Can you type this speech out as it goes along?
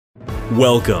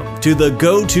Welcome to the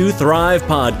Go to Thrive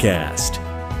podcast,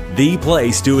 the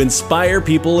place to inspire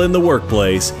people in the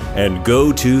workplace and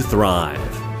go to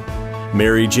thrive.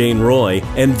 Mary Jane Roy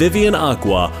and Vivian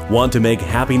Aqua want to make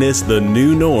happiness the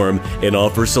new norm and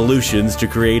offer solutions to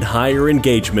create higher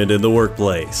engagement in the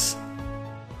workplace.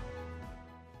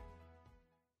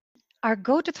 Our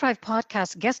Go to Thrive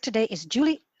podcast guest today is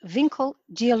Julie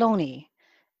Winkle-Gialloni.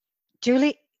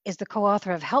 Julie is the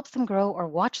co-author of Help Them Grow or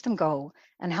Watch Them Go,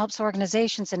 and helps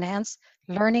organizations enhance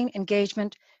learning,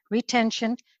 engagement,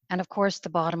 retention, and of course, the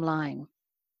bottom line.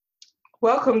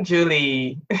 Welcome,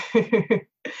 Julie.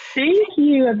 Thank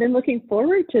you. I've been looking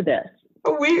forward to this.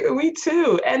 We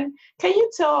too. And can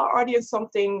you tell our audience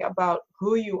something about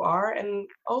who you are and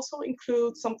also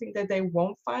include something that they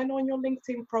won't find on your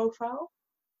LinkedIn profile?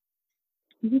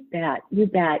 You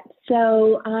bet.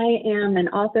 So I am an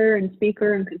author and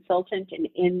speaker and consultant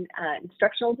and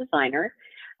instructional designer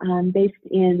based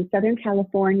in Southern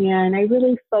California, and I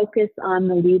really focus on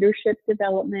the leadership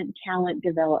development, talent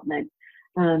development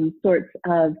sorts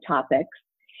of topics.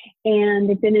 And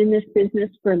I've been in this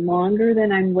business for longer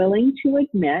than I'm willing to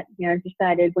admit. I've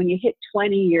decided when you hit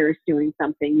 20 years doing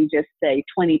something, you just say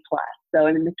 20 plus. So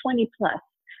I'm in the 20 plus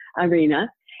arena.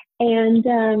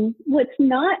 And what's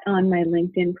not on my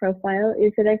LinkedIn profile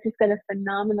is that I've just got a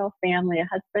phenomenal family, a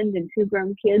husband and two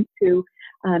grown kids who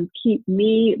keep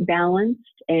me balanced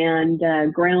and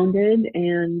grounded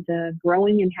and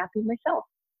growing and happy myself.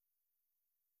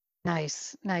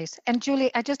 Nice. And Julie,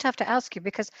 I just have to ask you,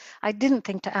 because I didn't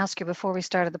think to ask you before we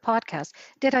started the podcast,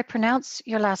 did I pronounce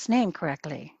your last name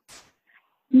correctly?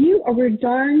 You were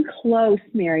darn close,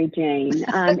 Mary Jane.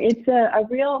 It's a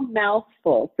real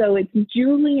mouthful. So it's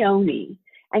Giulioni.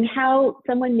 And how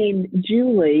someone named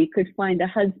Julie could find a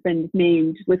husband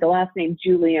named with the last name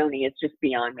Giulioni is just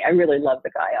beyond me. I really love the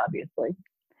guy, obviously.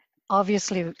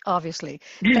 Obviously.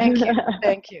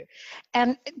 Thank you.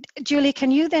 And Julie,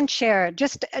 can you then share,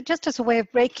 just as a way of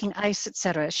breaking ice,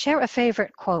 etc., share a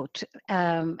favorite quote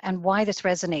and why this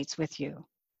resonates with you?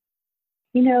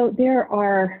 There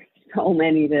are so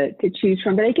many to choose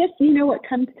from, but I guess what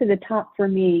comes to the top for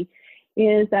me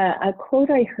is a quote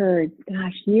I heard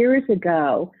years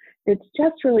ago that's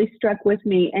just really struck with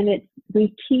me, and it's,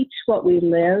 we teach what we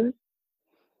live.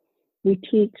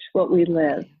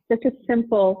 Such a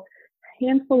simple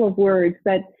handful of words,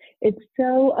 but it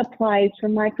so applies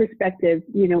from my perspective,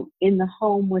 in the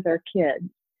home with our kids,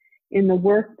 in the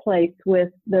workplace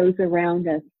with those around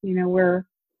us. We're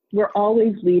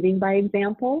always leading by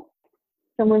example.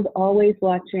 Someone's always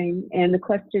watching, and the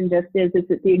question just is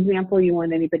it the example you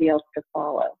want anybody else to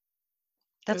follow?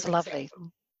 That's lovely.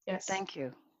 Yes. Thank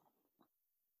you.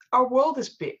 Our world is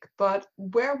big, but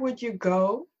where would you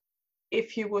go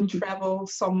if you would travel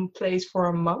someplace for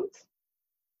a month?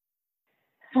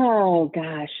 Oh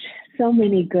gosh, so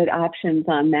many good options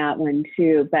on that one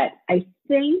too. But I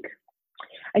think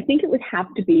it would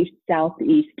have to be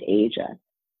Southeast Asia.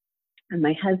 And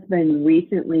my husband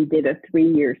recently did a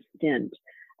 3-year stint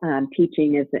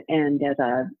teaching as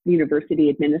a university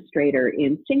administrator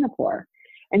in Singapore.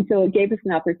 And so it gave us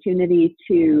an opportunity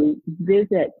to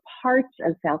visit parts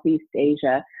of Southeast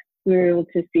Asia. We were able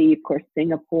to see, of course,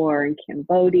 Singapore and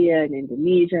Cambodia and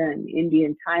Indonesia and India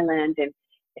and Thailand. And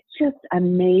it's just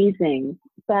amazing.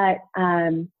 But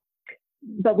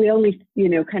we only,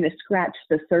 kind of scratched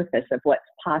the surface of what's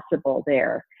possible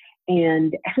there.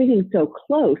 And everything's so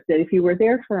close that if you were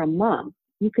there for a month,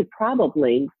 you could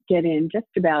probably get in just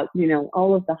about,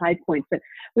 all of the high points. But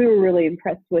we were really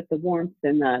impressed with the warmth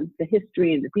and the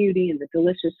history and the beauty and the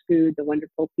delicious food, the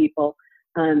wonderful people.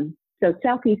 So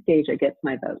Southeast Asia gets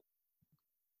my vote.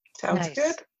 Sounds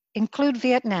good. Include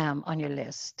Vietnam on your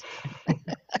list.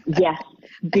 Yes,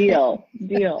 deal.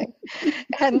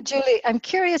 And Julie, I'm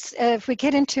curious if we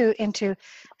get into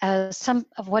some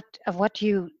of what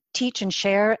you teach and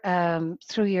share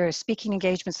through your speaking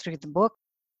engagements, through the book,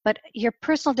 but your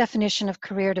personal definition of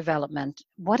career development,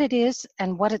 what it is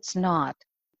and what it's not.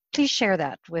 Please share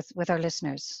that with our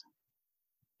listeners.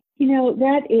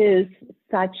 That is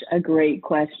such a great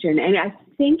question. And I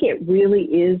think it really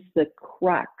is the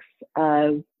crux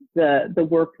of the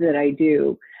work that I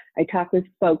do. I talk with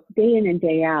folks day in and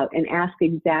day out and ask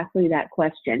exactly that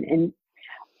question. And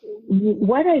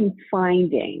what I'm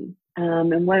finding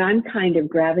and what I'm kind of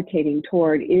gravitating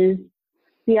toward is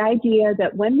the idea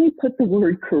that when we put the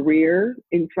word career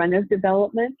in front of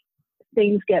development,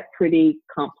 things get pretty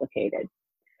complicated.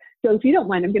 So if you don't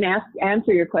mind, I'm going to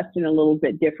answer your question a little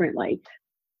bit differently.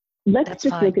 Let's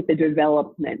look at the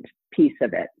development piece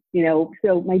of it.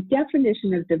 So my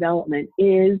definition of development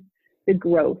is the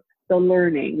growth, the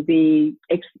learning, the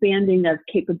expanding of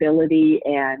capability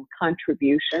and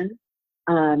contribution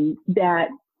that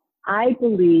I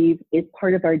believe is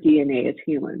part of our DNA as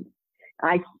humans.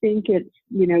 I think it's,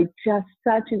 just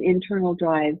such an internal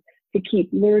drive to keep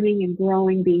learning and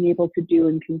growing, being able to do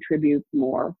and contribute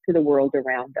more to the world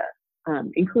around us,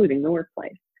 including the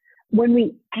workplace. When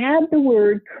we add the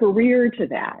word career to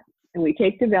that, and we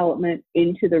take development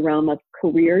into the realm of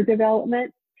career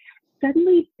development,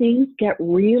 suddenly things get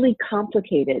really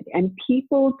complicated and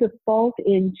people default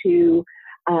into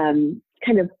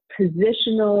kind of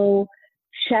positional,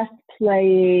 chess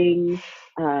playing,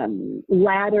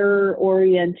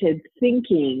 ladder-oriented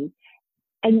thinking,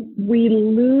 and we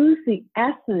lose the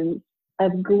essence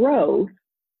of growth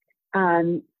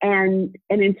and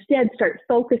instead start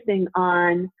focusing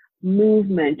on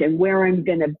movement and where I'm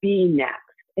going to be next.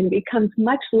 And it becomes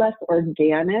much less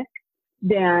organic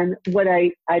than what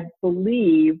I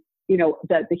believe,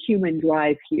 that the human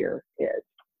drive here is.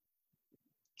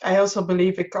 I also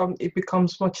believe it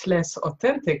becomes much less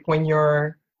authentic when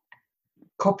you're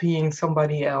copying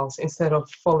somebody else instead of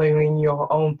following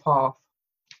your own path.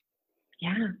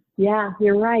 Yeah,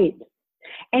 you're right.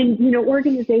 And,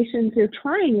 organizations are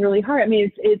trying really hard. I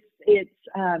mean, it's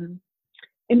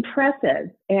impressive,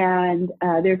 and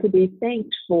they're to be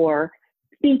thanked for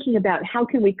thinking about how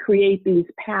can we create these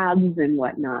paths and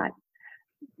whatnot.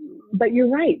 But you're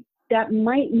right, that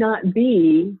might not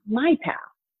be my path.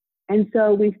 And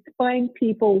so we find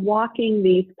people walking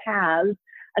these paths,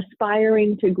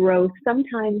 aspiring to growth,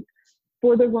 sometimes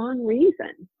for the wrong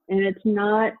reason. And it's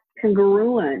not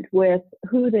congruent with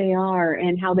who they are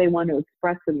and how they want to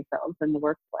express themselves in the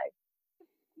workplace.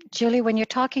 Julie, when you're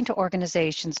talking to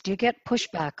organizations, do you get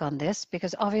pushback on this?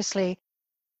 Because obviously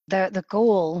the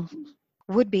goal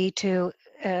would be to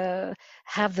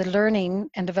have the learning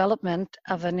and development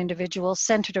of an individual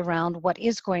centered around what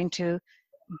is going to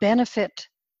benefit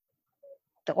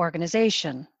the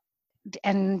organization.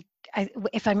 And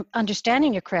if I'm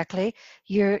understanding you correctly,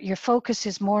 your focus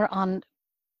is more on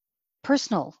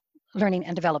personal learning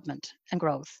and development and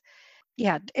growth.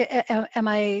 Yeah.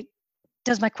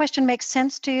 Does my question make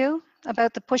sense to you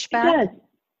about the pushback? It does.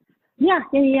 Yeah.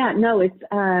 No,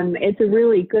 it's a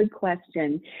really good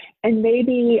question. And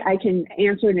maybe I can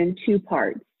answer it in two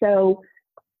parts. So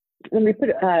let me put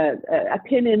a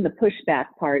pin in the pushback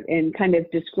part and kind of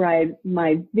describe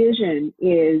my vision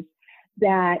is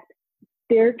that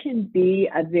there can be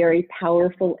a very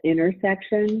powerful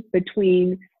intersection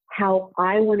between how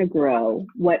I want to grow,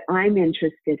 what I'm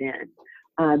interested in,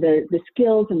 the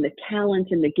skills and the talent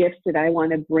and the gifts that I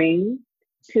want to bring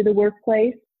to the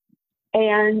workplace,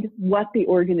 and what the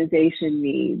organization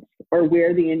needs, or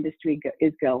where the industry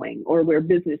is going, or where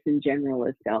business in general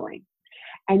is going.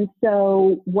 And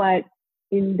so what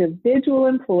individual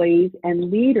employees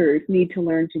and leaders need to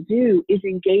learn to do is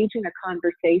engage in a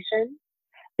conversation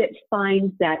that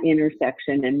finds that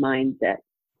intersection and mindset.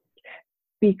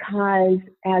 Because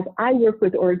as I work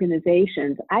with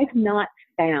organizations, I've not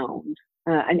found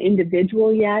an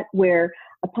individual yet where,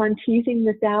 upon teasing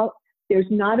this out, there's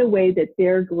not a way that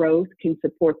their growth can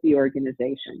support the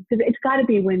organization. Because it's got to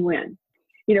be win-win.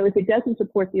 If it doesn't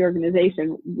support the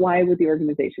organization, why would the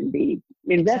organization be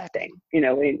investing,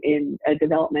 in a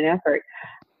development effort?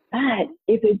 But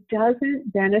if it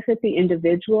doesn't benefit the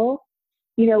individual,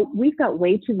 we've got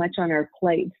way too much on our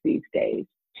plates these days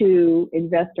to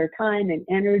invest our time and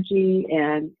energy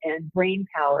and brain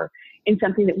power in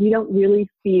something that we don't really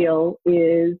feel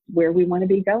is where we want to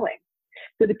be going.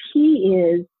 So the key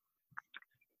is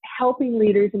helping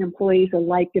leaders and employees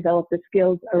alike develop the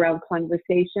skills around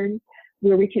conversation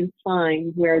where we can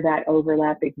find where that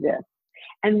overlap exists.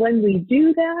 And when we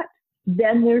do that,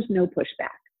 then there's no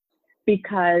pushback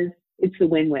because it's a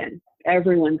win-win.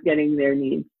 Everyone's getting their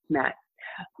needs met.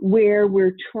 Where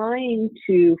we're trying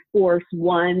to force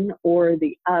one or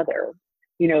the other,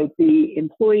 the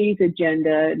employee's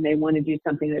agenda, and they want to do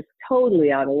something that's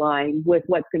totally out of line with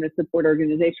what's going to support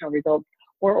organizational results,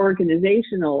 or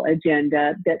organizational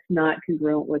agenda that's not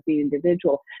congruent with the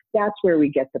individual, that's where we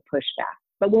get the pushback.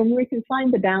 But when we can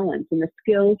find the balance and the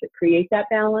skills that create that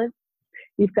balance,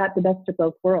 we've got the best of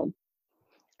both worlds.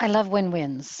 I love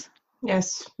win-wins.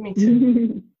 Yes, me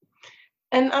too.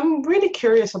 And I'm really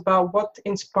curious about what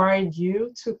inspired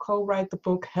you to co-write the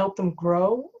book, Help Them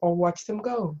Grow or Watch Them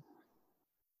Go.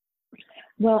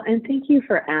 Well, and thank you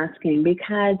for asking,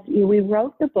 because we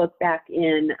wrote the book back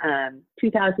in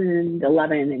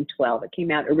 2011 and 12. It came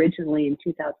out originally in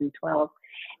 2012.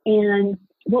 And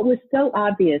what was so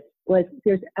obvious was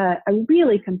there's a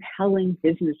really compelling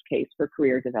business case for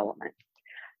career development.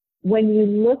 When you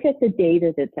look at the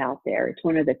data that's out there, it's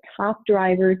one of the top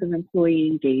drivers of employee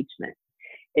engagement.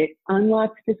 It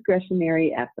unlocks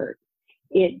discretionary effort.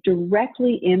 It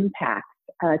directly impacts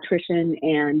attrition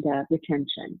and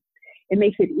retention. It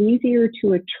makes it easier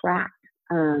to attract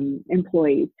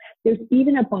employees. There's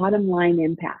even a bottom line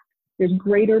impact. There's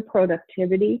greater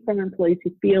productivity from employees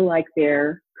who feel like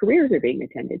their careers are being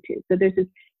attended to. So there's this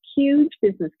huge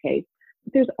business case.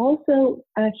 But there's also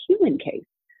a human case.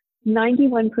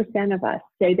 91% of us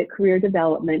say that career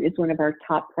development is one of our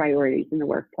top priorities in the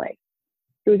workplace.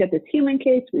 So we've got this human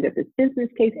case, we've got this business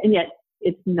case, and yet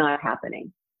it's not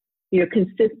happening. You know,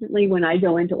 consistently when I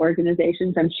go into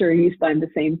organizations, I'm sure you find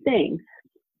the same thing.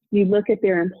 You look at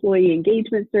their employee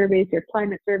engagement surveys, their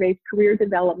climate surveys, career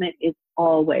development is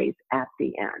always at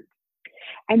the end.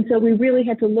 And so we really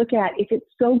had to look at, if it's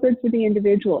so good for the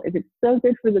individual, if it's so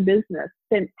good for the business,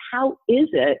 then how is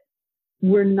it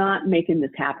we're not making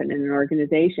this happen in an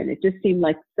organization? It just seemed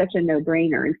like such a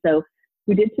no-brainer. And so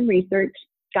we did some research,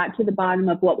 got to the bottom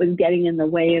of what was getting in the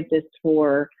way of this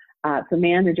for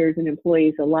managers and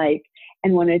employees alike,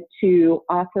 and wanted to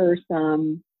offer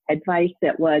some advice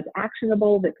that was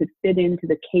actionable, that could fit into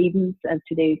the cadence of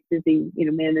today's busy,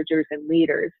 managers and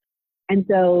leaders. And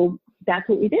so that's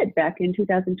what we did back in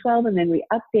 2012, and then we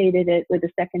updated it with a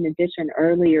second edition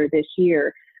earlier this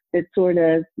year that sort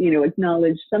of,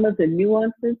 acknowledged some of the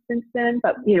nuances since then.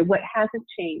 But, what hasn't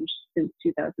changed since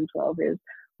 2012 is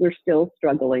we're still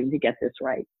struggling to get this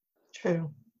right. True.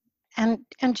 And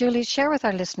Julie, share with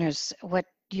our listeners what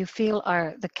you feel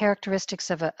are the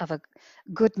characteristics of a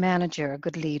good manager, a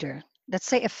good leader. Let's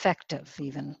say effective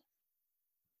even.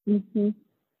 Mm-hmm.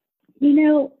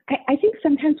 I think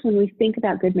sometimes when we think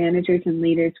about good managers and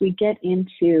leaders, we get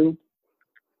into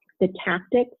the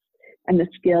tactics and the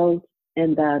skills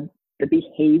and the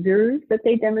behaviors that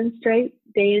they demonstrate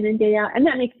day in and day out. And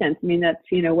that makes sense. I mean, that's,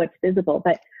 what's visible.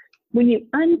 But when you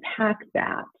unpack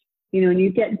that, and you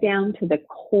get down to the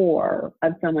core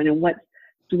of someone and what's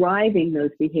driving those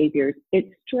behaviors,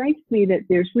 it strikes me that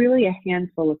there's really a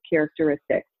handful of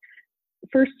characteristics.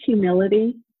 First,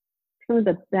 humility. Some of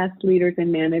the best leaders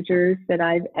and managers that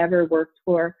I've ever worked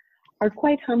for are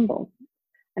quite humble.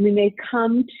 I mean, they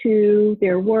come to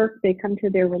their work, they come to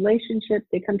their relationships,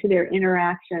 they come to their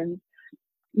interactions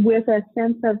with a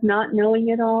sense of not knowing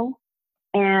it all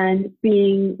and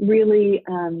being really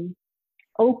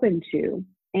open to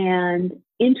and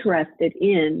interested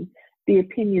in the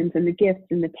opinions and the gifts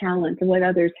and the talents and what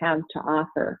others have to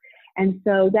offer. And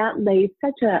so that lays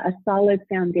such a solid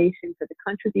foundation for the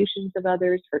contributions of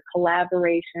others, for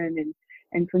collaboration,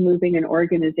 and for moving an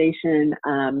organization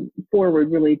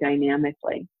forward really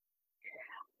dynamically.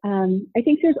 I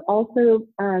think there's also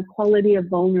a quality of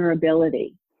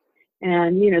vulnerability.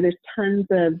 And, there's tons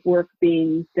of work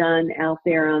being done out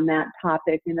there on that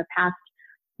topic. In the past,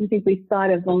 I think we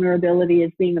thought of vulnerability as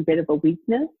being a bit of a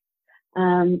weakness,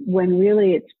 when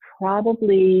really it's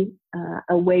probably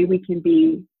a way we can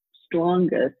be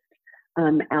strongest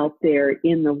out there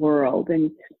in the world. And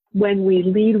when we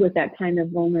lead with that kind of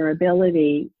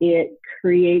vulnerability, it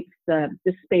creates the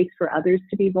space for others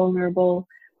to be vulnerable,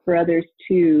 for others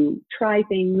to try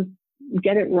things,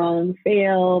 get it wrong,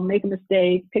 fail, make a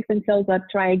mistake, pick themselves up,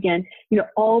 try again,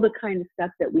 all the kind of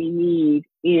stuff that we need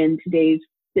in today's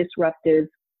disruptive,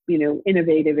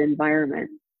 innovative environment.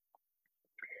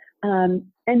 And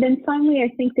then finally,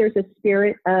 I think there's a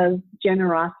spirit of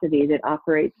generosity that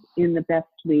operates in the best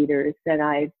leaders that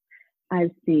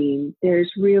I've seen.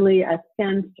 There's really a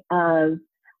sense of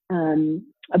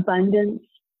abundance,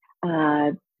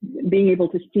 being able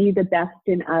to see the best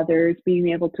in others, being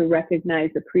able to recognize,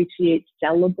 appreciate,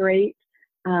 celebrate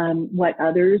what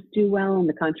others do well and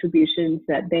the contributions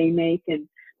that they make. And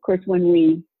of course, when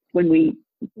we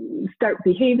start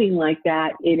behaving like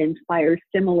that, it inspires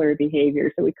similar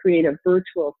behavior. So we create a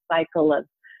virtual cycle of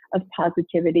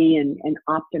positivity and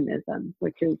optimism,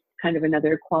 which is kind of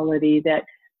another quality that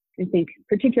I think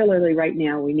particularly right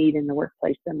now we need in the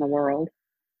workplace and the world.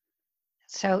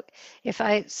 So if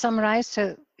I summarize,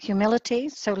 so humility,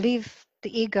 so leave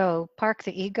the ego, park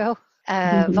the ego,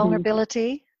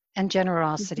 vulnerability and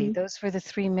generosity. Mm-hmm. Those were the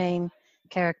three main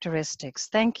characteristics.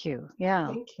 Thank you. Yeah.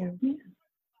 Thank you. Yeah.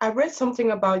 I read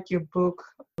something about your book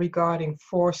regarding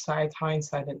foresight,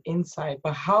 hindsight, and insight,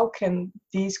 but how can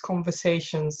these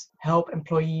conversations help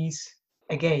employees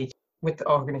engage with the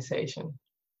organization?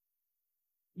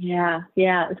 Yeah.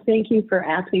 Thank you for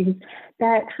asking.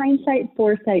 That hindsight,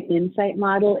 foresight, insight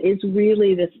model is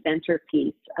really the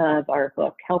centerpiece of our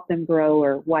book, Help Them Grow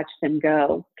or Watch Them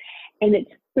Go. And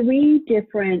it's three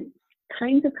different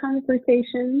kinds of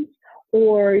conversations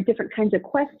or different kinds of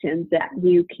questions that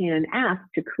you can ask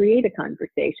to create a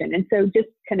conversation. And so just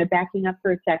kind of backing up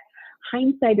for a sec,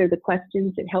 hindsight are the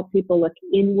questions that help people look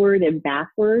inward and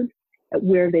backward at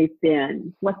where they've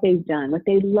been, what they've done, what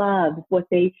they love,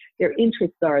 their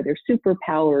interests are, their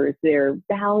superpowers, their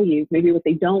values, maybe what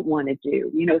they don't want to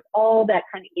do. It's all that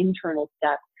kind of internal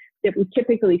stuff that we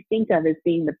typically think of as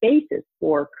being the basis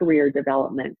for career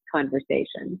development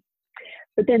conversations.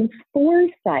 But then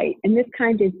foresight, and this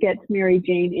kind of gets Mary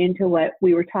Jane into what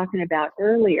we were talking about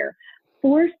earlier.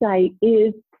 Foresight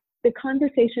is the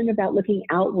conversation about looking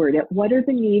outward at what are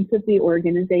the needs of the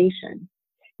organization.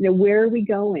 Where are we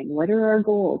going? What are our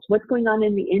goals? What's going on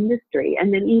in the industry?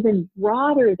 And then even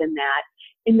broader than that,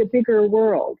 in the bigger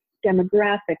world,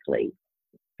 demographically,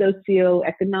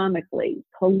 socioeconomically,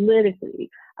 politically,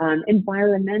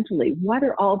 environmentally, what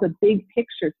are all the big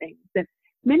picture things that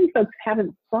many folks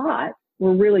haven't thought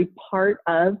were really part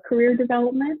of career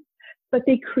development, but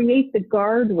they create the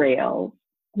guardrails,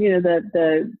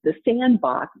 the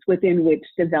sandbox within which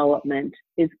development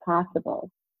is possible.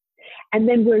 And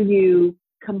then where you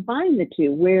combine the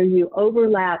two, where you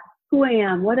overlap who I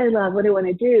am, what I love, what I want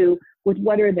to do, with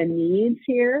what are the needs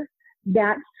here,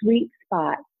 that sweet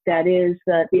spot that is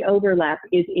the overlap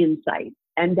is insight.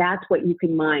 And that's what you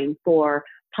can mine for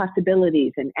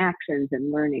possibilities and actions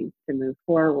and learnings to move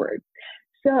forward.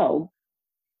 So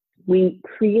we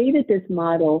created this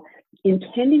model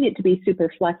intending it to be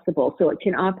super flexible so it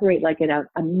can operate like at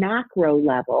a macro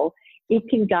level. It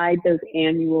can guide those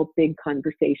annual big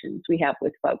conversations we have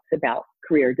with folks about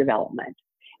career development.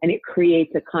 And it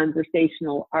creates a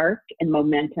conversational arc and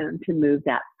momentum to move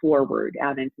that forward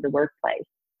out into the workplace.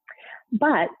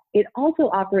 But it also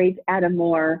operates at a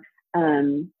more,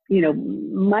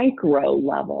 micro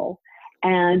level.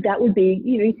 And that would be,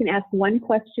 you can ask one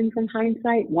question from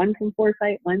hindsight, one from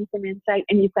foresight, one from insight,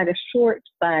 and you've got a short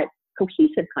but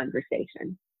cohesive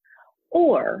conversation.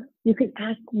 Or you can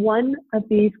ask one of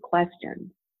these questions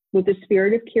with the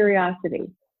spirit of curiosity.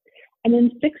 And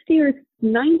in 60 or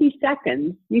 90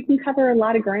 seconds, you can cover a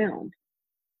lot of ground.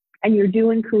 And you're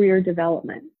doing career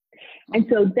development. And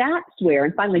so that's where,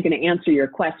 and finally going to answer your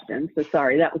question, so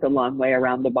sorry, that was a long way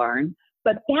around the barn,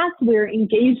 but that's where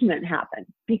engagement happens.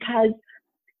 Because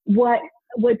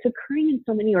what's occurring in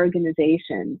so many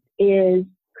organizations is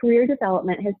career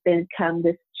development has become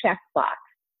this checkbox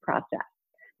process.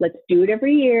 Let's do it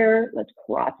every year, let's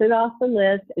cross it off the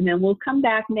list, and then we'll come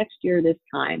back next year this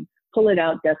time, pull it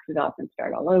out, dust it off, and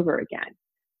start all over again.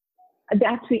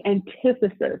 That's the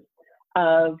antithesis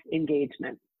of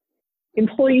engagement.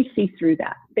 Employees see through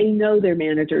that. They know their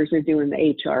managers are doing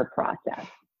the HR process,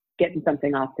 getting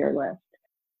something off their list.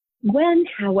 When,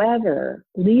 however,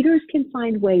 leaders can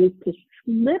find ways to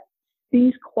slip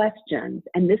these questions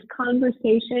and this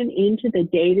conversation into the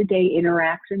day-to-day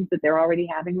interactions that they're already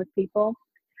having with people,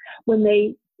 when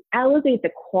they elevate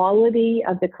the quality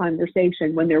of the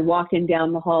conversation, when they're walking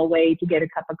down the hallway to get a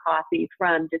cup of coffee,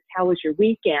 from just how was your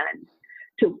weekend,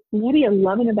 to what are you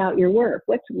loving about your work?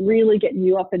 What's really getting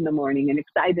you up in the morning and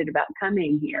excited about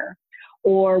coming here?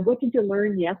 Or what did you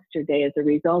learn yesterday as a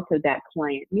result of that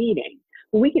client meeting?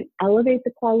 When we can elevate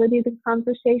the quality of the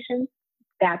conversation,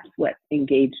 that's what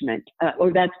engagement,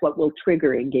 or that's what will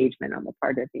trigger engagement on the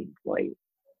part of the employee.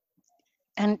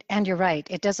 And you're right,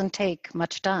 it doesn't take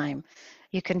much time.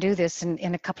 You can do this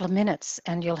in a couple of minutes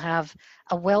and you'll have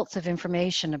a wealth of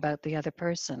information about the other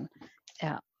person.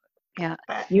 Yeah.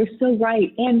 You're so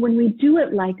right. And when we do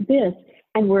it like this,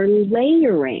 and we're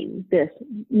layering this,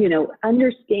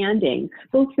 understanding,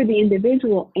 both for the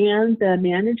individual and the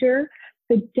manager,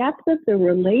 the depth of the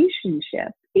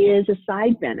relationship is a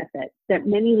side benefit that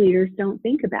many leaders don't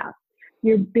think about.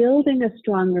 You're building a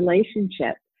strong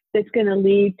relationship that's going to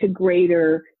lead to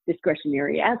greater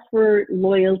discretionary effort,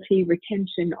 loyalty,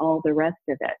 retention, all the rest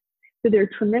of it. So there are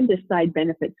tremendous side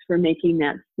benefits for making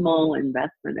that small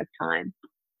investment of time.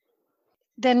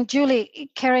 Then Julie,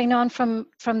 carrying on from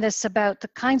this about the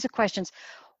kinds of questions,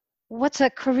 what's a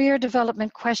career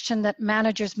development question that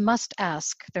managers must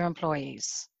ask their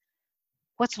employees?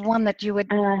 What's one that you would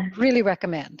really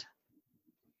recommend?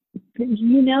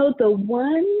 The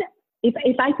one,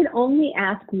 if I could only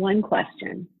ask one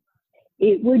question,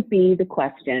 it would be the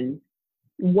question,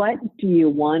 what do you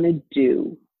want to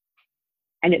do?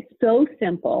 And it's so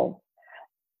simple,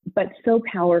 but so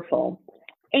powerful.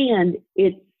 And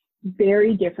it's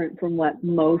very different from what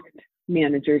most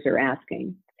managers are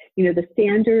asking. The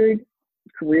standard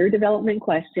career development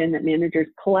question that managers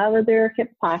pull out of their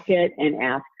hip pocket and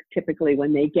ask typically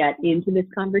when they get into this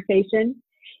conversation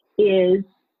is,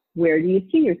 where do you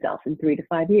see yourself in 3 to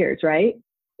 5 years, right?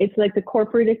 It's like the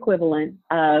corporate equivalent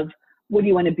of, what do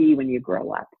you want to be when you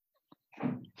grow up?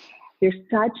 There's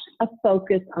such a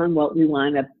focus on what we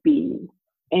want to be.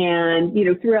 And,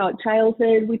 throughout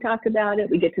childhood, we talk about it,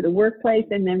 we get to the workplace,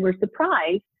 and then we're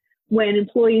surprised when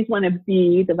employees want to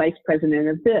be the vice president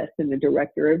of this and the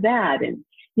director of that. And,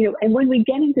 and when we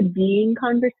get into being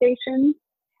conversations,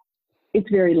 it's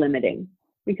very limiting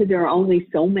because there are only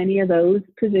so many of those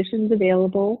positions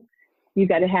available. You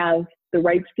got to have the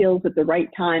right skills at the right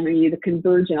time, and the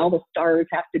converge, and all the stars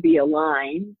have to be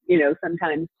aligned,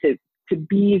 sometimes to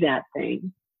be that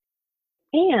thing.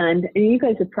 And you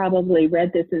guys have probably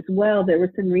read this as well. There was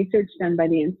some research done by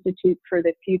the Institute for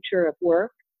the Future of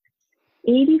Work.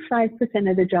 85%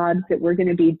 of the jobs that we're going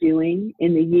to be doing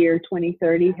in the year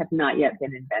 2030 have not yet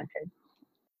been invented.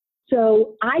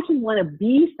 So I can want to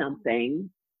be something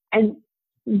and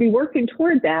be working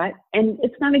toward that, and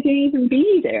it's not going to even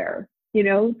be there,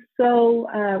 so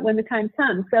when the time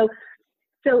comes. So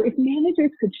if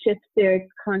managers could shift their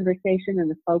conversation and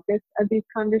the focus of these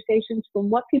conversations from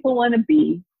what people want to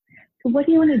be to what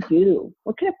do you want to do?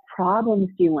 What kind of problems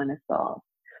do you want to solve?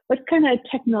 What kind of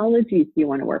technologies do you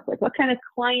want to work with? What kind of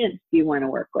clients do you want to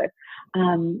work with?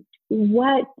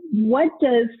 What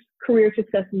does career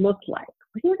success look like?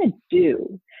 What do you want to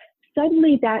do?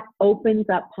 Suddenly that opens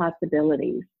up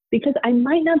possibilities, because I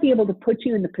might not be able to put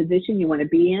you in the position you want to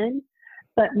be in,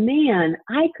 but man,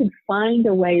 I could find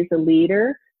a way as a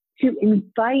leader to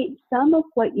invite some of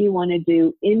what you want to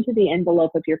do into the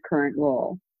envelope of your current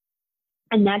role.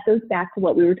 And that goes back to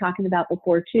what we were talking about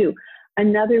before too.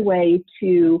 Another way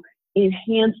to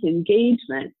enhance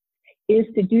engagement is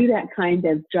to do that kind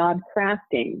of job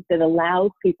crafting that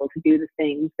allows people to do the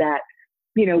things that,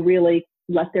 really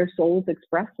let their souls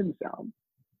express themselves.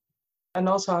 And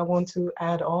also I want to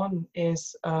add on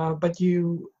is, but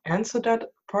you answered that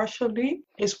partially,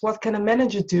 is what can a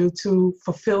manager do to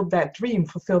fulfill that dream,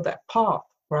 fulfill that path,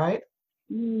 right?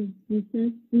 Mm-hmm,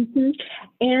 mm-hmm.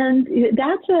 And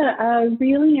that's a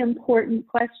really important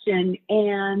question.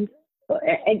 And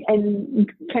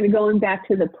kind of going back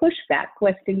to the pushback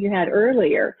question you had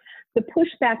earlier, the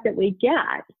pushback that we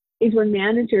get is when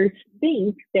managers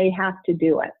think they have to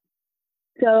do it.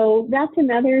 So that's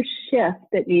another shift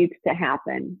that needs to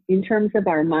happen in terms of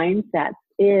our mindsets.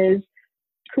 Is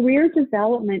career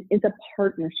development is a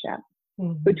partnership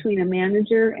between a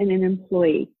manager and an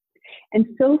employee. And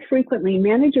so frequently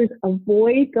managers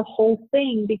avoid the whole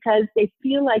thing because they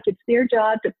feel like it's their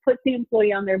job to put the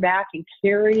employee on their back and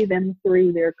carry them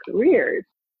through their careers.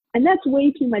 And that's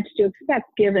way too much to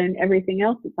expect given everything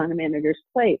else that's on a manager's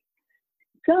plate.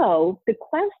 So the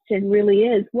question really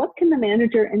is, what can the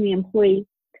manager and the employee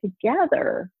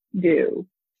together do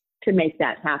to make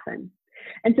that happen?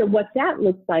 And so what that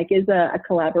looks like is a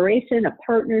collaboration, a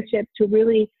partnership to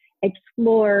really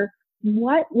explore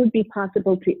what would be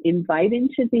possible to invite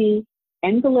into the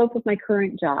envelope of my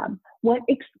current job. What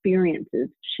experiences,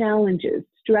 challenges,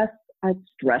 stress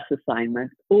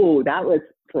assignments. Oh, that was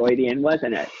Freudian,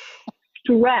 wasn't it?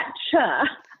 Stretch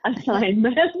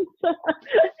assignments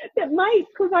that might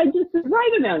provide just the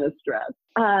right amount of stress.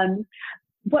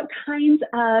 What kinds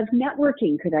of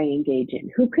networking could I engage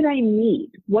in? Who could I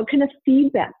meet? What kind of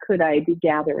feedback could I be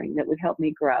gathering that would help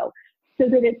me grow? So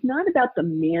that it's not about the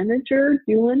manager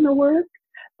doing the work,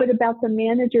 but about the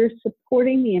manager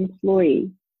supporting the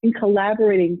employee and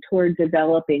collaborating toward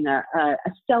developing a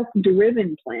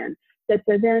self-driven plan that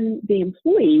then the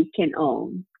employee can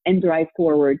own and drive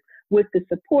forward with the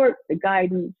support, the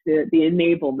guidance, the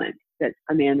enablement that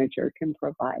a manager can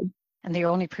provide. And the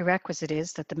only prerequisite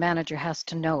is that the manager has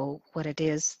to know what it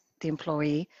is the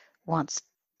employee wants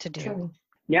to do. True.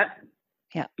 Yep.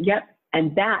 Yeah. Yep.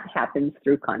 And that happens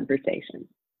through conversation.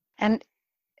 And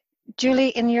Julie,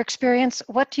 in your experience,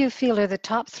 what do you feel are the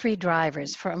top 3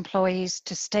 drivers for employees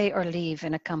to stay or leave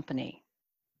in a company?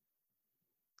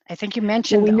 I think you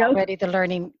mentioned already the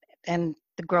learning and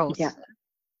the growth.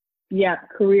 Yeah,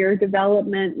 career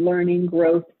development, learning,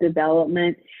 growth,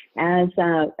 development. As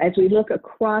we look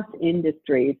across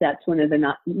industries, that's one of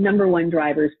the number one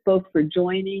drivers, both for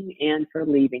joining and for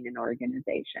leaving an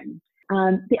organization.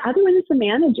 The other one is the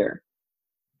manager.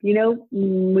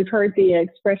 We've heard the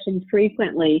expression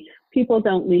frequently, people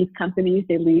don't leave companies,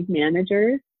 they leave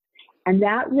managers. And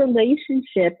that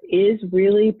relationship is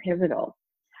really pivotal.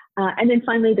 And then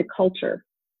finally, the culture.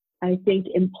 I think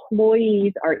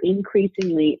employees are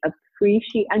increasingly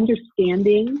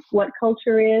understanding what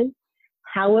culture is,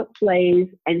 how it plays,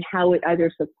 and how it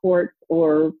either supports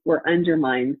or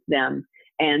undermines them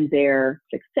and their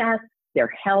success,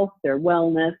 their health, their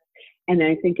wellness. And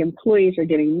I think employees are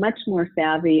getting much more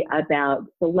savvy about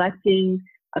selecting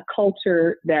a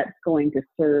culture that's going to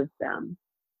serve them.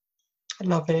 I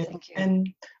love it. Thank you. And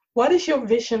what is your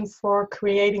vision for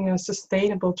creating a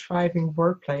sustainable, thriving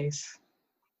workplace?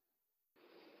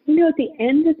 At the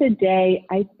end of the day,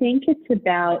 I think it's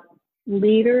about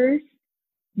leaders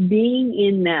being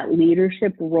in that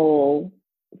leadership role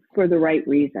for the right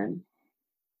reason.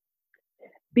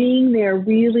 Being there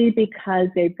really because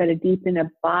they've got a deep and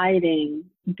abiding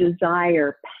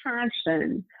desire,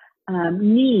 passion,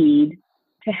 need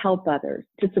to help others,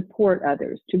 to support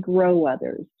others, to grow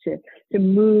others, to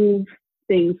move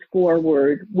things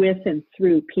forward with and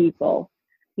through people.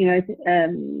 You know,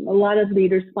 a lot of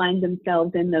leaders find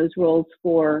themselves in those roles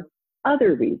for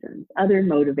other reasons, other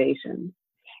motivations.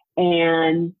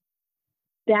 And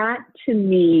that to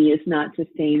me is not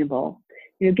sustainable.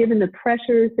 You know, given the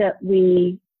pressures that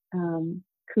we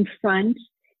confront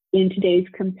in today's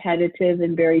competitive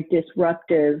and very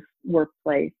disruptive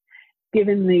workplace,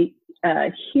 given the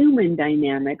human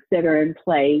dynamics that are in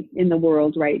play in the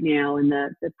world right now and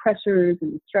the pressures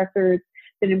and the stressors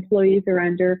that employees are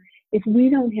under, if we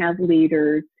don't have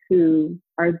leaders who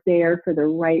are there for the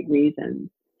right reasons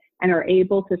and are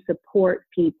able to support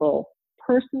people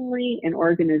personally and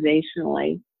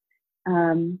organizationally,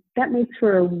 that makes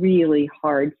for a really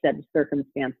hard set of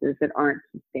circumstances that aren't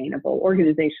sustainable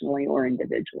organizationally or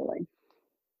individually.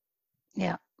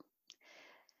 Yeah.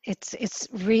 It's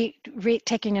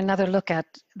taking another look at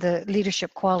the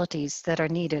leadership qualities that are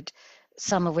needed,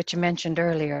 some of which you mentioned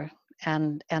earlier,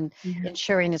 and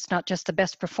ensuring it's not just the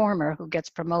best performer who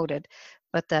gets promoted,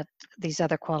 but that these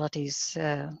other qualities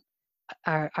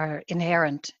are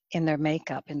inherent in their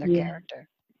makeup, in their character.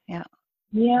 Yeah.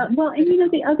 Yeah. Well, and you know,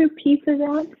 the other piece of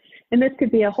that, and this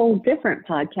could be a whole different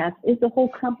podcast, is the whole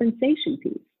compensation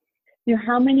piece. You know,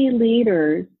 how many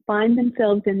leaders find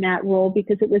themselves in that role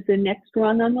because it was the next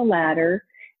rung on the ladder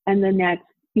and the next,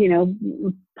 you know,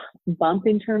 bump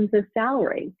in terms of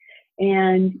salary.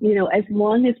 And, you know, as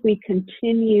long as we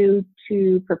continue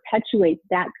to perpetuate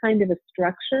that kind of a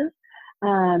structure,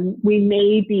 we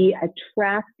may be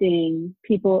attracting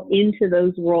people into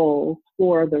those roles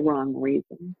for the wrong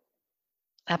reason.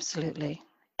 Absolutely.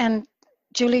 And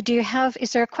Julie,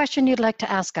 is there a question you'd like to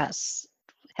ask us?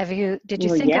 Did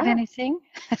you think of anything?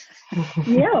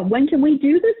 Yeah. When can we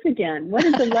do this again? What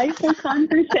a delightful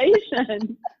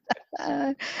conversation.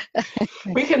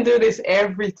 We can do this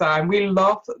every time. We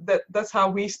love that. That's how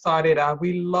we started out.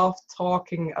 We love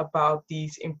talking about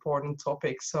these important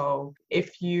topics. So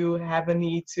if you have a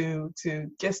need to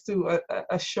just do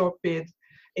a short bit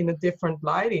in a different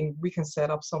lighting, we can set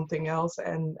up something else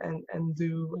and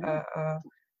do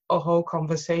a whole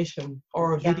conversation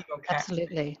or a video cast.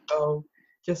 Absolutely. So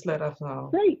just let us know.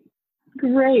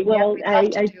 Great. Well, I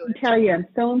tell you, I'm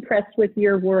so impressed with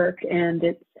your work, and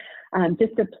it's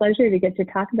just a pleasure to get to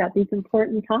talk about these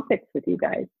important topics with you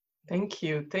guys. Thank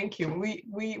you.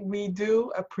 We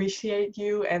do appreciate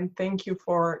you, and thank you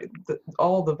for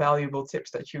all the valuable tips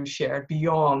that you shared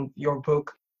beyond your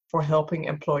book for helping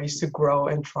employees to grow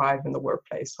and thrive in the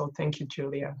workplace. So thank you,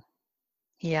 Julia.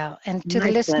 Yeah, and to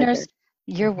the listeners,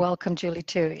 you're welcome, Julie,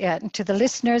 too. Yeah, and to the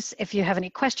listeners, if you have any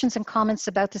questions and comments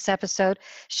about this episode,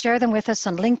 share them with us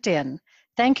on LinkedIn.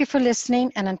 Thank you for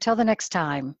listening, and until the next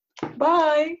time.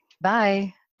 Bye.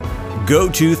 Bye. Go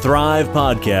to Thrive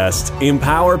Podcasts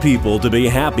empower people to be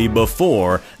happy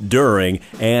before, during,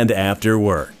 and after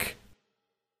work.